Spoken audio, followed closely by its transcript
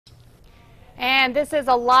And this is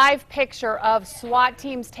a live picture of SWAT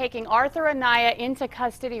teams taking Arthur Anaya into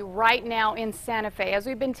custody right now in Santa Fe. As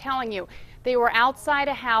we've been telling you, they were outside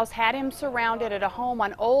a house, had him surrounded at a home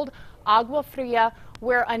on Old Agua Fria,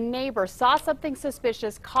 where a neighbor saw something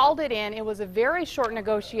suspicious, called it in. It was a very short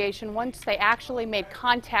negotiation once they actually made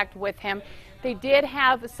contact with him. They did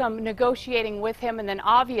have some negotiating with him, and then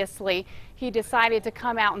obviously he decided to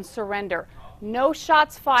come out and surrender. No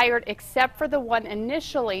shots fired except for the one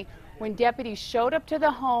initially when deputies showed up to the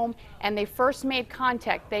home and they first made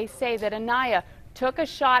contact. They say that Anaya took a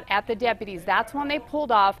shot at the deputies. That's when they pulled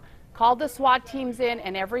off, called the SWAT teams in,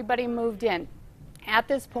 and everybody moved in. At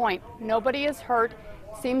this point, nobody is hurt,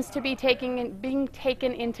 seems to be being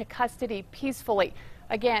taken into custody peacefully.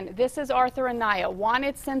 Again, this is Arthur Anaya,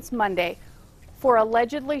 wanted since Monday for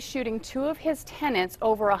allegedly shooting two of his tenants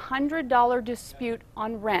over a $100 dispute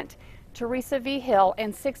on rent. Teresa V. Hill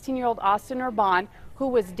and 16-year-old Austin Urban, who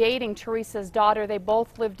was dating Teresa's daughter. They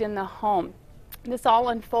both lived in the home. This all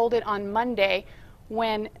unfolded on Monday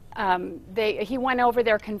when he went over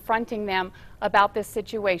there confronting them about this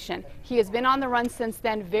situation. He has been on the run since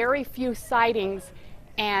then, very few sightings,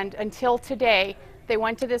 and until today, they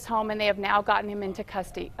went to this home and they have now gotten him into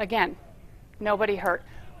custody. Again, nobody hurt.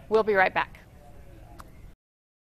 We'll be right back.